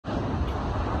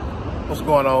What's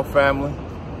going on, family?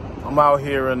 I'm out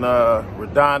here in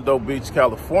Redondo Beach,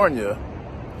 California,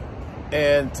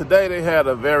 and today they had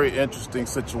a very interesting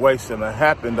situation that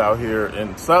happened out here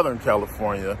in Southern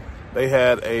California. They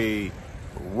had a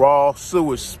raw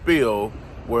sewage spill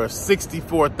where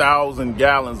 64,000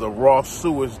 gallons of raw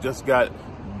sewage just got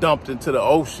dumped into the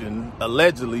ocean,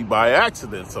 allegedly by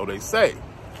accident, so they say.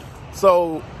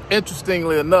 So,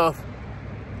 interestingly enough,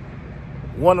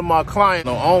 one of my clients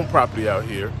own property out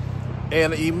here,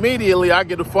 and immediately I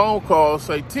get a phone call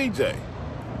say, TJ,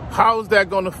 how is that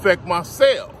going to affect my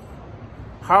sale?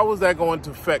 How is that going to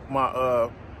affect my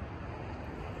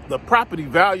the property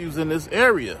values in this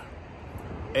area?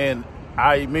 And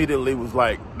I immediately was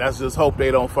like, let's just hope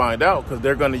they don't find out, because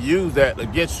they're going to use that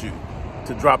against you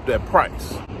to drop that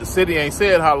price. The city ain't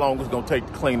said how long it's going to take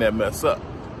to clean that mess up,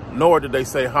 nor did they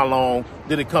say how long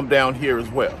did it come down here as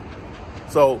well.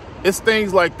 So it's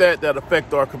things like that that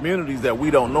affect our communities that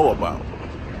we don't know about.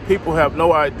 People have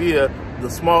no idea the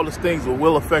smallest things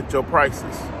will affect your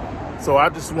prices. So I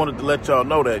just wanted to let y'all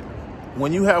know that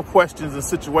when you have questions in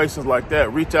situations like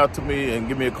that, reach out to me and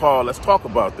give me a call. Let's talk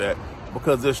about that,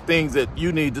 because there's things that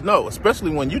you need to know,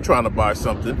 especially when you're trying to buy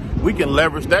something. We can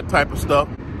leverage that type of stuff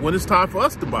when it's time for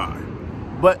us to buy.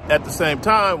 But at the same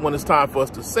time, when it's time for us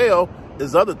to sell,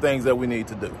 there's other things that we need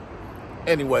to do.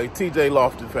 Anyway, TJ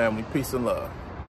Loftin, family, peace and love.